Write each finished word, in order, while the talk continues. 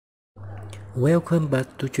Welcome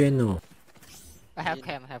back to channel. I have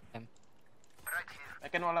cam, I have cam. I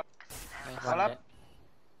can wall up. Nice. Wall up.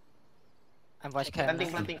 I'm watch cam.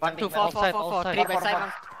 Planting. 1, 2, 4, 4, 4, 4, 3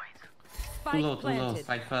 backside. Too low.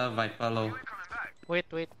 Cypher, Viper low. Wait.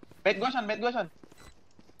 Bait goes on.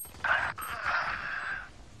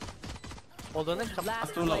 Hold on.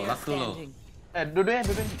 Last too low.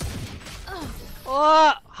 Dua-duanya.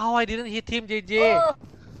 Oh, how I didn't hit him, JJ. Oh.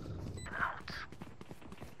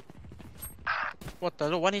 What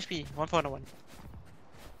the? 1 HP, 1 for 1.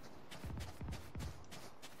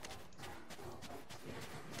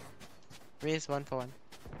 Raise 1 for 1.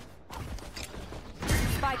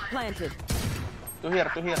 Spike planted. To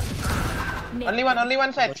here. Only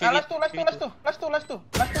one side. Last two.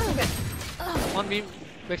 Bait. One beam,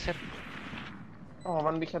 backside. Oh,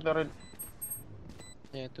 one big shot already.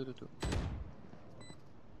 Yeah, 2.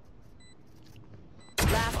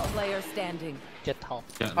 Last player standing. Jet top.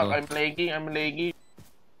 Jet Fuck, low. I'm lagging.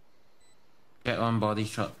 Get one body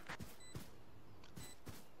shot.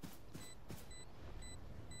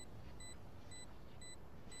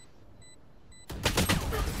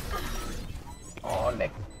 Oh,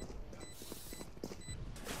 lag.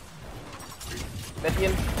 Let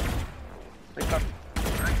in. Record.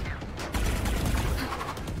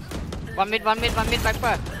 One mid,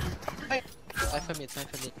 Viper. Cypher mid.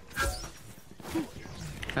 Cypher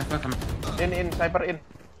come. In, Cypher in.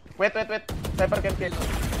 Wait. Cypher can kill.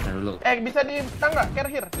 I reload. Bisa di tangga, care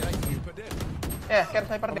here. Care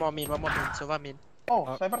Cypher. One more mid. So 1 mid.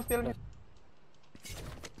 Oh, Cypher still mid.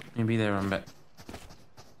 Maybe they run back.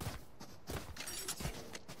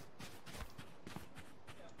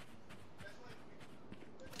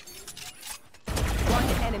 One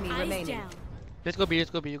enemy remaining. Let's go B, you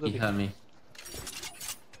go He B. hurt me.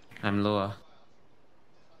 I'm lower.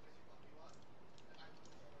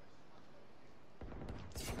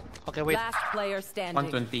 Okay, wait. Last player standing.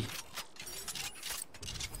 120.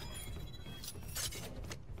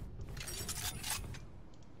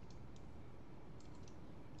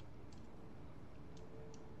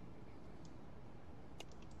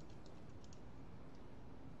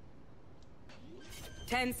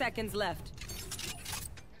 Ten seconds left.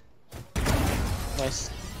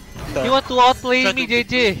 Nice. You want to outplay me,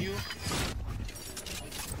 JJ?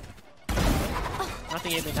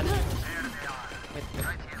 Nothing hit me. Wait.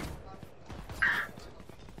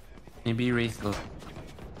 Maybe raise low.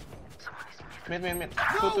 Mid. Two.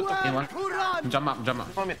 Hey, one. Jump up.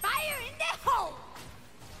 One mid.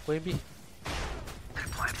 Go B.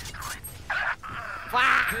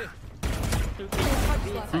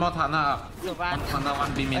 One more Thana up. One Thana,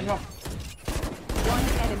 one B mid. One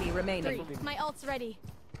enemy remaining. My ult's ready.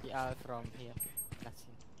 We are from here. That's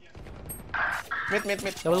it.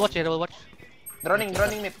 Mid. Double watch. Droning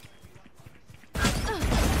mid.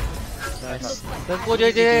 Nice. Let's go,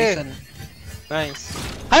 JJ. Nice.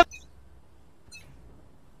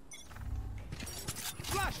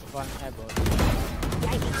 One eyeball.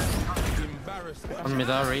 One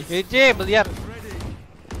middle, raise. JJ, beliar.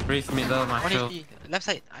 Raise middle, 1 Marshall. HP. Left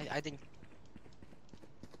side, I think.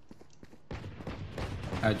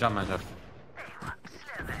 I jump.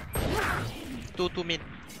 2 mid.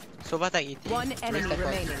 Sova tag 80. One enemy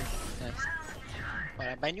remaining. Nice.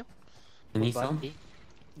 Alright, bind you. You need some? B.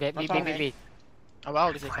 Oh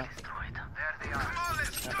wow, this is fast.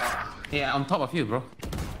 Yeah, on top of you, bro.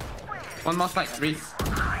 One more slide, raise.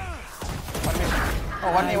 One mid.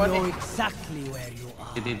 Oh, one A. exactly where you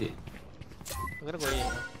are. He did it. I'm gonna go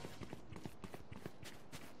here.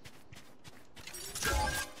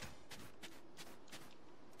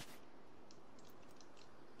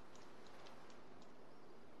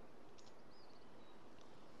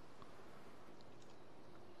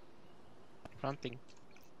 Fronting.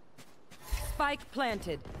 Spike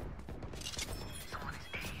planted.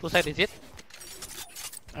 Two side is it?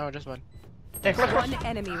 Oh, just 1. Close. One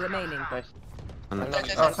enemy remaining. Nice. One.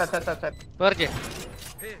 Oh, set. Where J?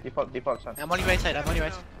 Default, son. I'm on your right side.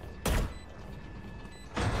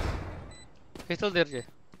 Pistol there, J.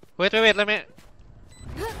 Wait, let me.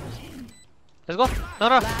 Let's go. No.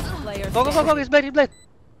 Last player Go. standing. He's blind.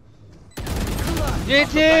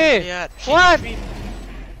 JJ! Yeah. What?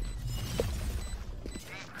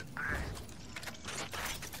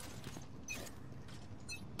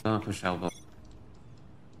 Don't push elbow.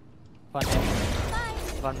 One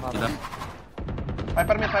more. Middle.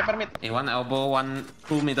 Viper mid. Hey, one elbow,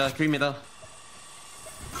 2 middle, 3 middle.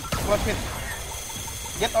 Close mid.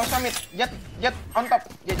 Jet also mid. Jet on top.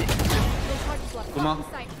 JJ. Come on.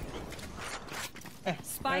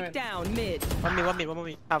 Spike down mid. 1 mid.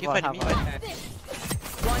 Give Half fight me. one.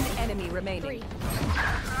 One enemy remaining.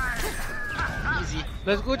 Easy.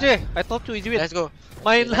 Let's go, Jay. I told you easy win. Let's go.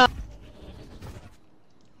 Main lang.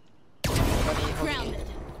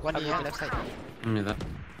 One here, left side. Middle.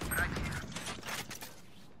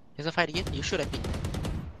 There's a fight again. You shoot at me.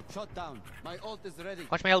 Shot down. My ult is ready.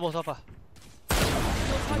 Watch my elbows, Alpha.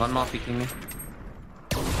 One more picking me.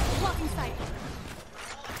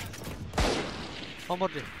 One more,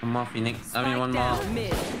 Jay. One more Phoenix. I mean, Spike one more. down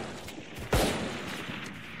mid.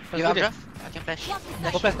 Let's You go, have Jay. draft? I can flash.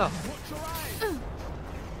 Go fast now.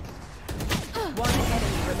 One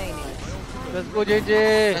enemy remaining. Let's go, JJ.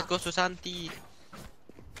 Let's go Susanti.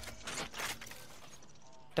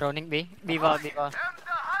 Droning B. B-wall, B-wall.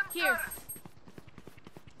 Here.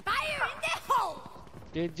 Fire in the hole!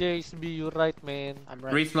 JJ, be you right, man. I'm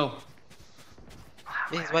right. Breathe slow.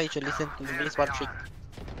 This is why you should listen to this one trick.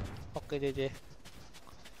 Okay, JJ.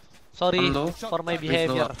 Sorry Hello? for my Please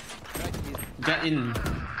behavior. lower. Get in.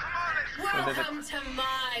 Welcome to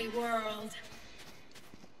my world.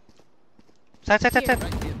 Side.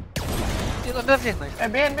 You're under here.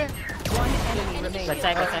 Nice. Behind. One enemy remaining. Left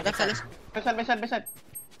side, left side, Left left side, side. Beside.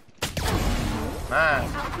 Nah.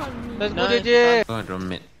 Let's go, Nice. JJ. Go and drone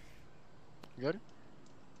mid. Good.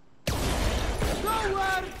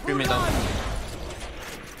 Three middle.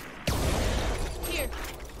 Here.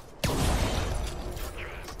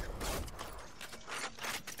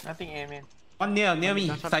 Nothing A, man. One near me.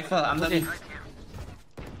 Cypher, under me.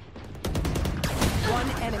 One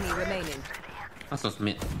enemy remaining. That's was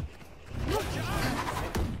mid.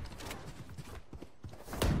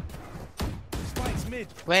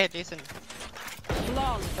 Where, Jason?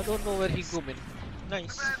 Long. I don't know where he go, man.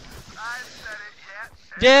 Nice.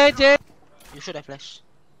 JJ. You should have flash.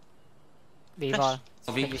 B-wall.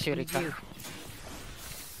 Obi. You shoot it.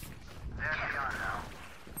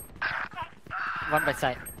 One by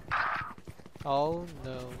side. Oh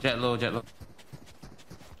no. Jet low.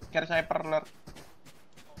 Care sniper lurk.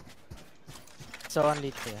 So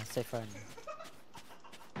only two, safe one.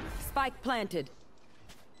 Spike planted.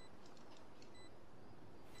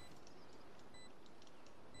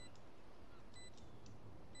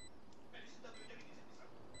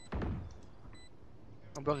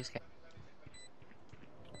 I'm blocking sky.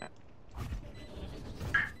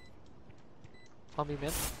 On me,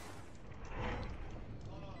 man.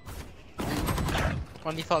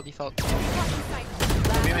 On default. Last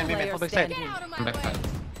Women. player Back side. standing. Get out of my Back way. side.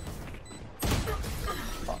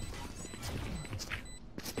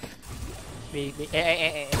 B.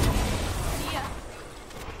 Yeah.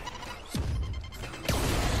 Go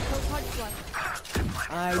hard flush.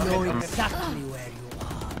 I know exactly where you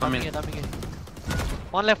are. Coming in.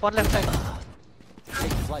 One left side.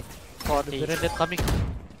 Take flight. Oh, the grenade coming.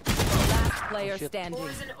 Last player shit. standing.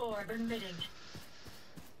 Poison orb emitting.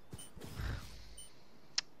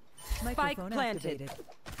 Spike planted.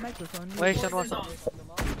 Wait, Sean was on. It's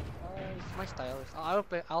my style. I'll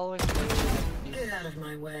always play. Get out of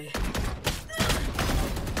my way.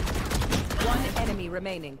 One enemy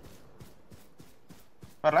remaining.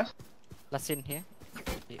 Parlas? Last in here.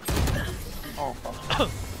 Oh, fuck.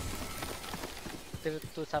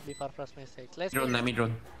 To sub before first message. Let's Drone, let me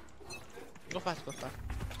drone. Go fast.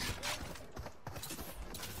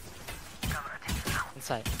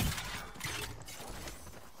 Inside.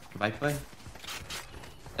 Viper.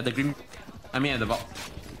 At the green. I mean at the box.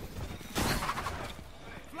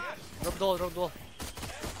 Drop door.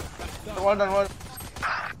 Wall down, wall.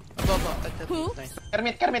 Who? Nice.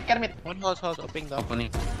 Kermit. One hold, opening door. Opening.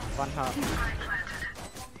 One half.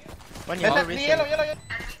 One Better, yellow, yellow.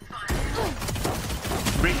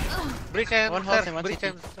 Brick. Breach and One horse and one breach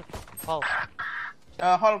city. and oh.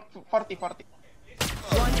 Hall 40. One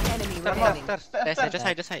enemy Stairs, remaining. stairs. Just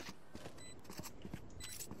hide.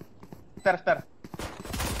 Stairs.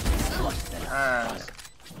 Ah.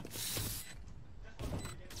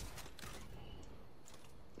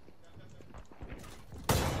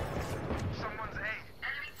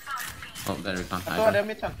 Oh, there we go. Satu ada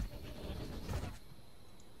mid son.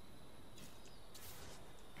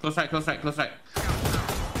 Close right. Look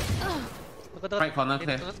at that. Right corner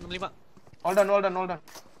clear. 65. Hold on.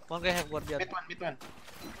 One guy have guardian. Mid one.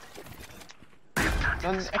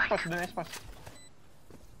 Don't expose.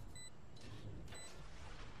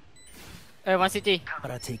 One city.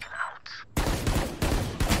 Pratik.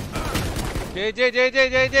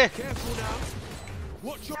 JJ.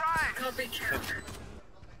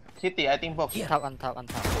 City, I think box. On top. One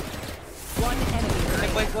enemy Take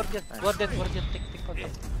remaining. by guardian. Take guardian.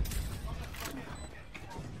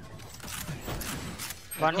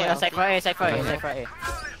 One here. Side for A.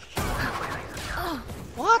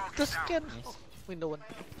 What? The scan. Oh, window one.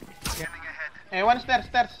 One stairs.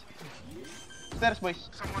 Stairs, boys.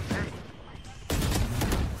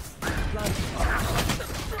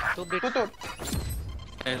 Two bricks. Two.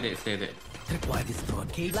 Stay there. Tripwire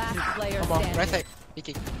destroyed. Cage Last triggered. player Right standing. side.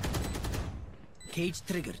 Peeking. Cage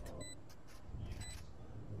triggered.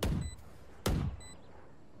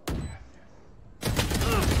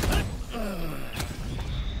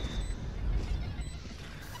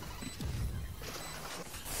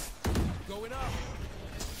 Going up.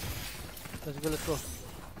 Let's go.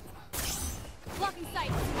 Blocking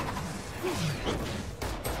sight.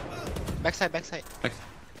 Backside.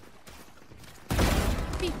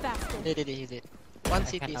 Be faster. He did. One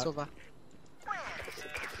CT so far.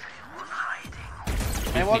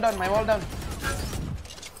 My wall down.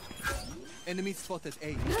 Enemy spotted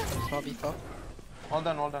A. Small before. Wall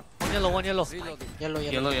down. One yellow. Reloading. Yellow.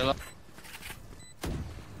 Yellow.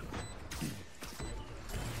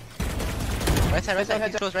 Right side.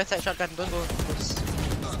 He's close. Right side. Shotgun. Don't go close.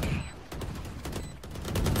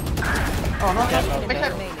 Oh no. Enemy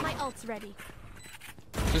Backside. remaining. My ult's ready.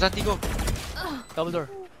 Susanti, go. Double door.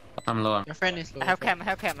 I'm low. Your friend is low. I have cam.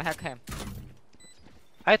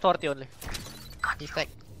 I 40 only. He's tag.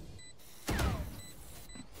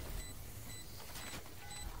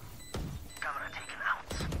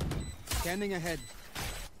 Scanning ahead.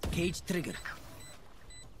 Cage triggered.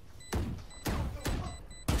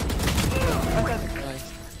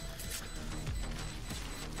 Nice.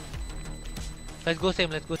 Let's go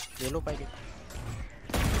same. Yellow by game.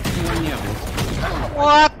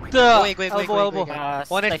 What the? Go away. Elbow.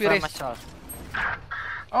 One stay HP for race. myself.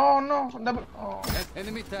 Oh no. Double. Oh.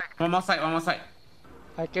 Enemy tag. One more side.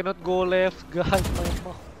 I cannot go left, guys.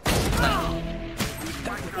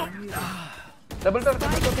 Double door.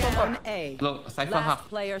 Down A. Low. Cypher Last half.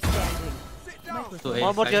 player standing. To A.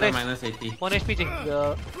 One more Cypher Jerez. minus 80. 1 HP Jing.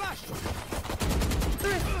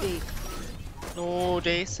 Thrifty. No,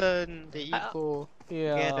 Jason. The eco.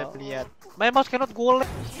 Get the Yeah. bleed. My mouse cannot go left.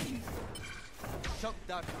 Shot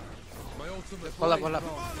down. My ultimate. Hold up.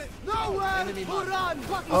 Enemy mark.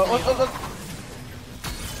 Blocking Oh. sight.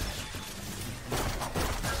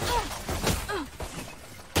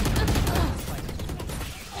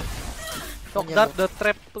 Shock dart the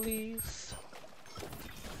trap, please.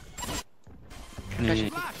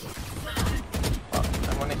 Ni.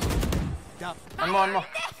 I'm on HP. One more.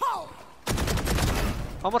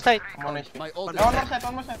 One more side. I'm on HP. My ult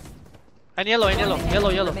One more side. And yellow. Remaining.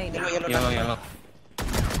 Yellow.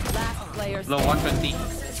 Last player Low standing. 120.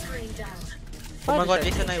 Oh my god,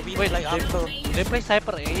 Jason, I win Wait, like after. they play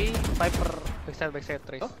Cypher A, Viper backside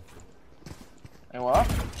trace. Hey, what?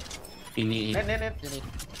 Ini. Net.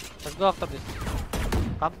 Let's go after this.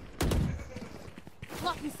 Come.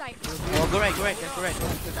 Blocking sight. Oh, go right. Okay.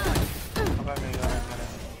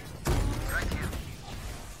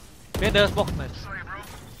 Wait, there's box nice.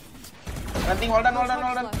 Planting, hold on.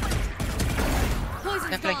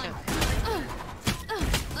 Poison's Flank.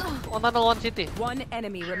 gone. One city. One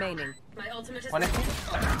enemy remaining. My ultimate is One HP.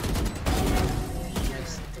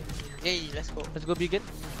 Yay, let's go. Let's go begin.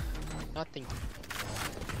 Nothing.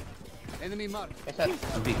 Enemy mark. Backside.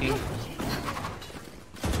 Peeking.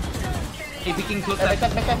 Hey, peeking close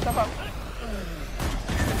Backside, left. stop up.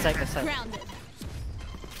 Side. grounded.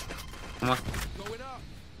 Come on. Going up.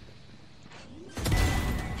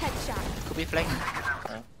 Headshot. Could be flank.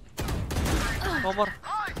 One more.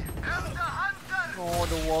 Oh,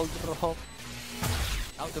 the wall drop.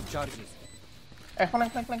 Out of charges. Flank.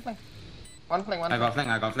 One flank. I got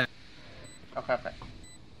flank. Okay.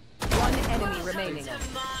 One enemy remaining.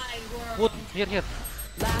 Wood, here.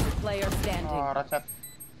 Last player standing. Oh, Ratchet.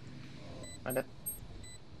 My dead.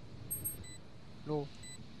 No.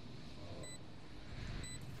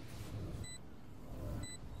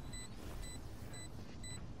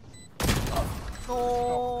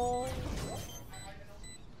 No.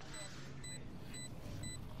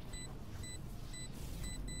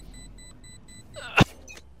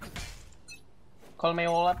 Call my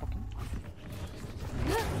wall up, okay?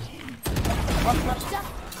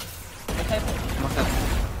 Backside.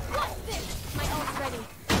 My ult's ready.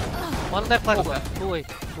 One left, one. Oh, Two way.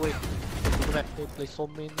 Go back. They play so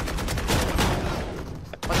many.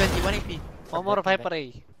 121 AP. One more Viper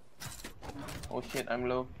A. Oh shit, I'm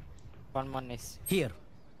low. One is. Here.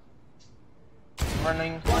 I'm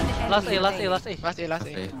running. One enemy Last A. remaining. Last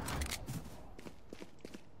A. Okay.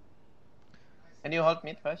 Can you hold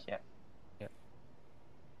mid first? Yeah.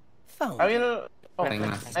 Found. I will. Oh, Flank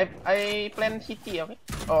na. I plan CT, okay?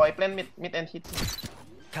 Oh, I plan mid and CT.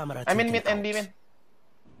 Camera. I mean mid taken and B out. man.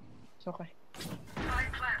 It's okay.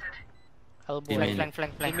 Elbow. Flank.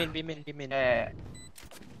 Flank. Be min. Yeah.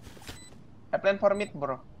 I plan for mid,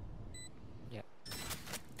 bro.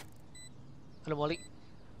 Hello, Molly.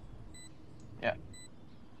 Yeah.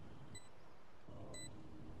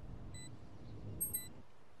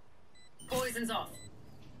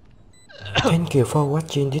 Thank you for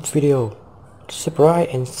watching this video. Subscribe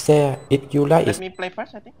and share if you like Let it. me play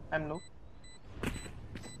first, I think. I'm low.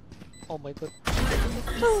 Oh my god.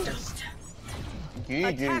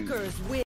 GG. Attackers win.